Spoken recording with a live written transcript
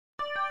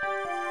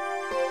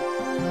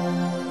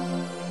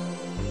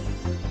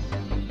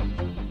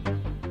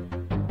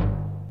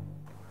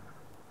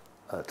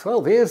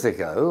12 years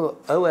ago,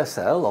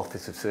 OSL,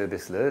 Office of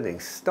Service Learning,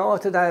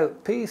 started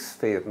out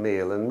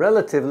piecemeal and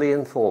relatively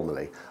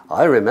informally.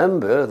 I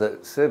remember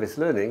that service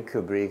learning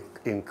could be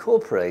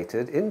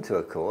incorporated into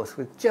a course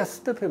with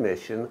just the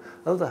permission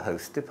of the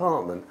host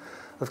department.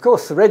 Of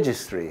course, the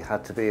registry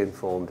had to be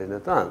informed in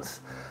advance.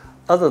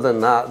 Other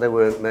than that, there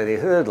weren't many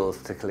hurdles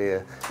to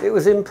clear. It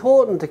was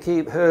important to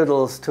keep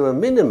hurdles to a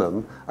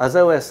minimum, as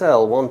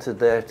OSL wanted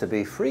there to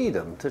be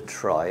freedom to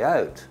try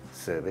out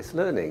service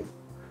learning.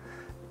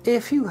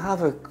 If you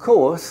have a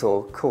course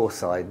or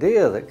course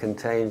idea that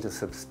contains a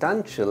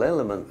substantial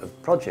element of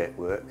project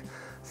work,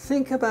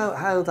 think about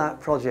how that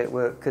project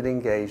work could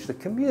engage the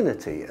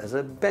community as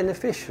a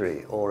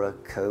beneficiary or a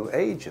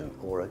co-agent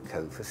or a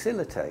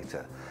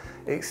co-facilitator.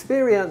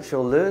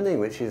 Experiential learning,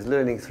 which is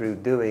learning through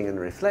doing and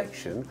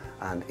reflection,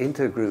 and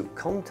intergroup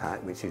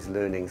contact, which is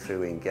learning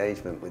through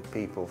engagement with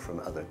people from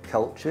other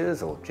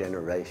cultures or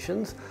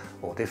generations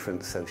or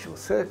different social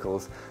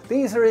circles,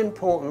 these are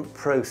important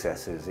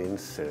processes in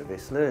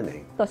service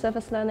learning. 個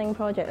service learning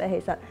project 咧，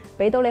其實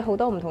俾到你好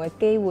多唔同嘅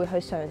機會去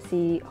嘗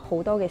試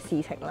好多嘅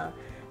事情啦。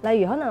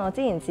例如可能我之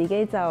前自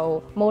己就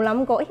冇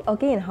諗過，我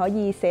竟然可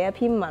以寫一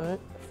篇文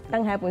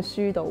登喺一本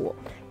書度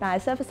喎，但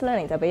係 service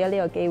learning 就俾咗呢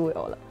個機會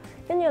我啦。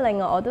跟住另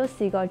外我都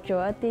試過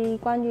做一啲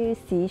關於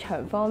市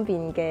場方面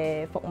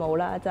嘅服務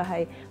啦，就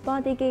係幫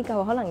一啲機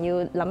構可能要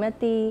諗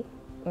一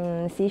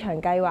啲市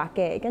場計劃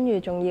嘅，跟住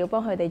仲要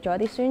幫佢哋做一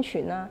啲宣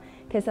傳啦。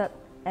其實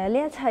呢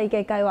一切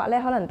嘅計劃咧，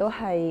可能都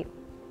係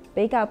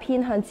比較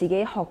偏向自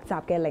己學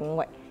習嘅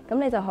領域，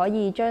咁你就可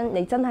以將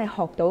你真係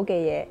學到嘅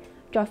嘢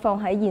再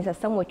放喺現實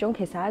生活中，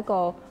其實係一個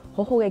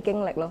好好嘅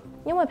經歷咯。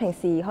因為平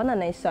時可能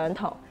你上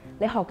堂，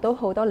你學到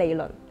好多理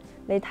論，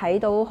你睇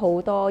到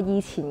好多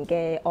以前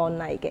嘅案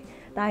例嘅，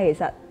但係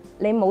其實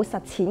你冇實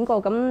踐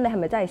過，咁你係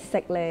咪真係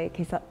識呢？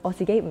其實我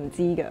自己唔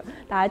知㗎。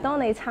但係當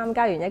你參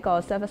加完一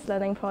個 service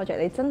learning project，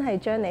 你真係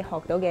將你學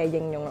到嘅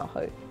應用落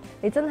去，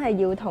你真係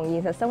要同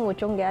現實生活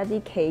中嘅一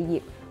啲企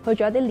業去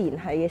做一啲聯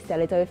繫嘅時候，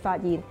你就會發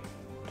現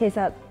其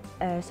實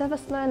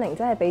service learning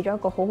真係俾咗一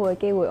個好好嘅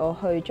機會，我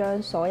去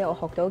將所有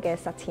學到嘅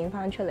實踐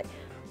翻出嚟。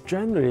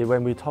Generally,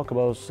 when we talk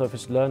about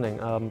service learning,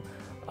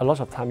 a lot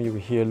of time you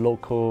hear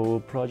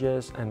local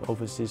projects and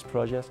overseas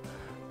projects,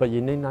 but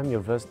in Lingnan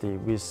University,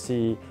 we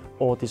see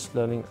all these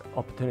learning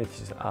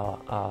opportunities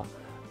are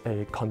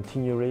a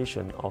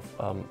continuation of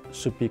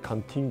should be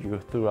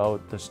continued throughout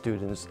the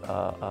students'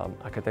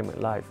 academic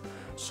life.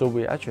 So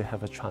we actually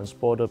have a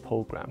transporter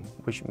program,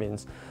 which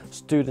means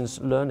students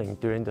learning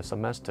during the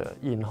semester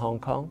in Hong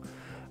Kong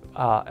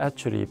are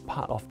actually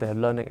part of their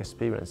learning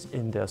experience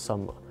in their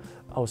summer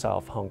outside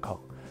of Hong Kong.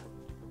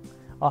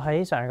 我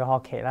喺上個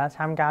學期啦，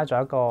參加咗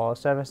一個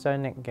service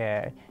learning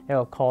嘅一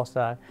個 course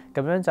啦，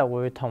咁樣就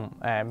會同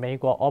美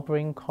國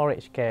Auburn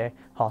College 嘅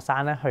學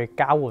生咧去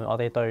交換我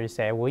哋對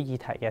社會議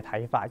題嘅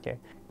睇法嘅。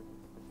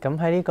咁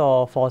喺呢個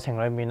課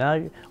程裏面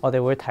咧，我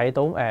哋會睇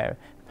到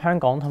香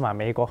港同埋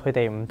美國佢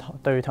哋唔同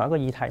對同一個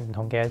議題唔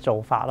同嘅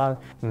做法啦，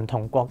唔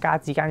同國家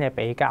之間嘅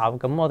比較，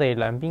咁我哋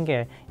兩邊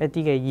嘅一啲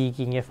嘅意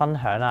見嘅分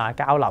享啊、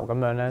交流咁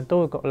樣咧，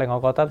都會令我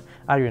覺得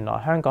啊，原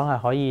來香港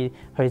係可以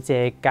去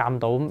借鑑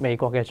到美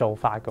國嘅做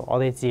法嘅，我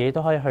哋自己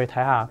都可以去睇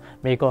下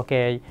美國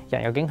嘅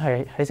人究竟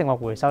係喺食物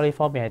回收呢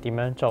方面係點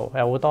樣做，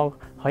有好多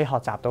可以學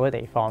習到嘅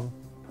地方。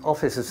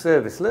Office of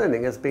Service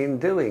Learning has been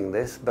doing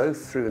this both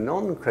through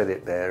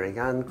non-credit bearing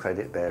and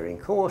credit bearing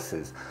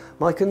courses.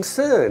 My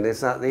concern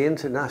is that the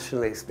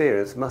international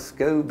experience must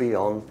go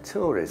beyond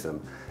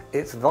tourism.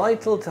 It's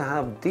vital to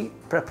have deep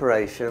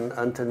preparation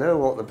and to know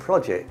what the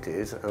project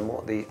is and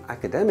what the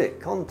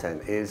academic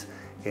content is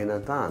in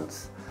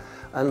advance.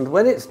 And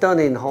when it's done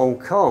in Hong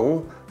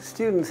Kong,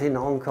 students in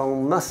Hong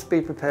Kong must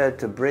be prepared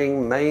to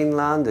bring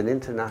mainland and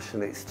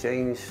international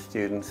exchange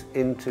students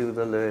into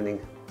the learning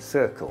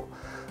circle.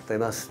 They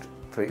must,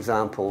 for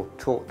example,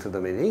 talk to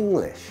them in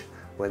English.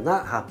 When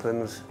that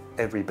happens,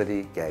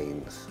 everybody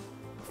gains.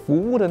 服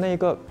务的那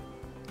个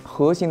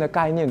核心的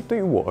概念，对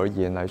于我而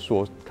言来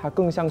说，它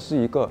更像是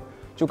一个，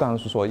就刚刚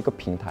所说一个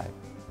平台，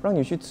让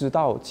你去知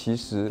道，其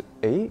实，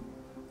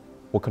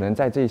我可能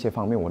在这些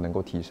方面我能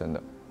够提升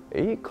的，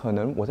可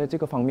能我在这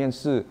个方面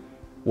是，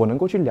我能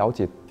够去了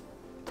解，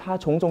它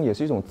从中也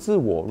是一种自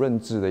我认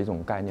知的一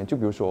种概念。就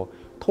比如说，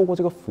透过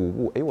这个服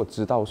务，我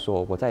知道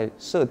说我在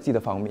设计的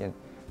方面。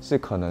是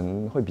可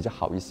能会比较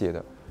好一些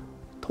的。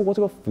透过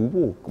这个服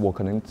务，我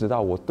可能知道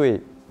我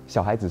对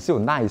小孩子是有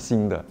耐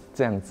心的，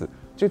这样子，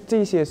就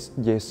这些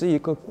也是一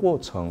個過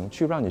程，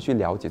去讓你去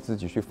了解自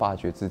己，去發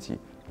掘自己。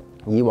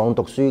以往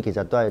讀書其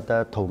實都係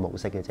得一套模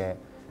式嘅啫，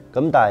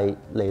咁但係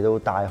嚟到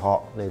大學，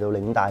嚟到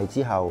嶺大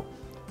之後，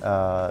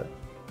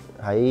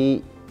喺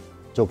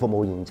做服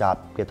務研習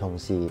嘅同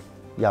時，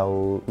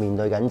又面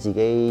對緊自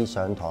己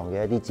上堂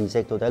嘅一啲知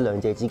識，到底兩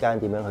者之間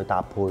點樣去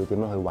搭配，點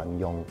樣去運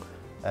用？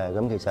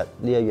咁其實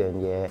呢一樣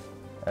嘢，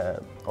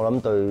我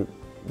諗對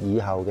以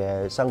後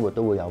嘅生活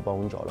都會有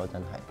幫助咯，真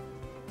係。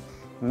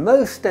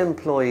Most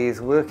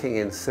employees working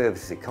in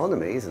service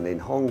economies, and in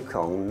Hong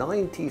Kong,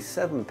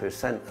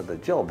 97% of the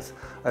jobs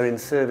are in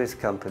service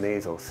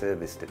companies or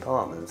service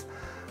departments,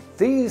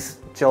 These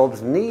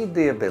jobs need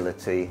the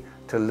ability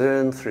to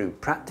learn through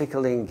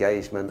practical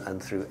engagement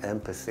and through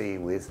empathy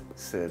with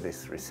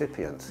service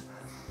recipients.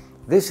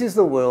 This is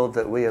the world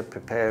that we are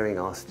preparing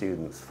our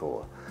students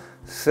for.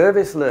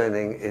 Service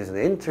learning is an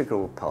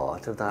integral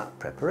part of that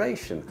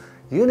preparation.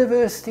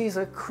 Universities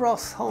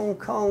across Hong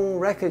Kong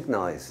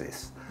recognise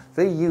this.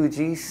 The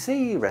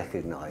UGC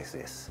recognise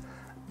this,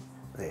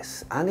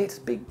 and it's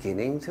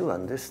beginning to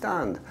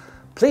understand.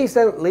 Please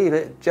don't leave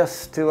it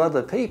just to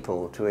other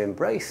people to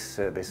embrace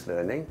service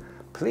learning.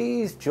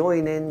 Please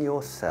join in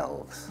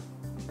yourselves.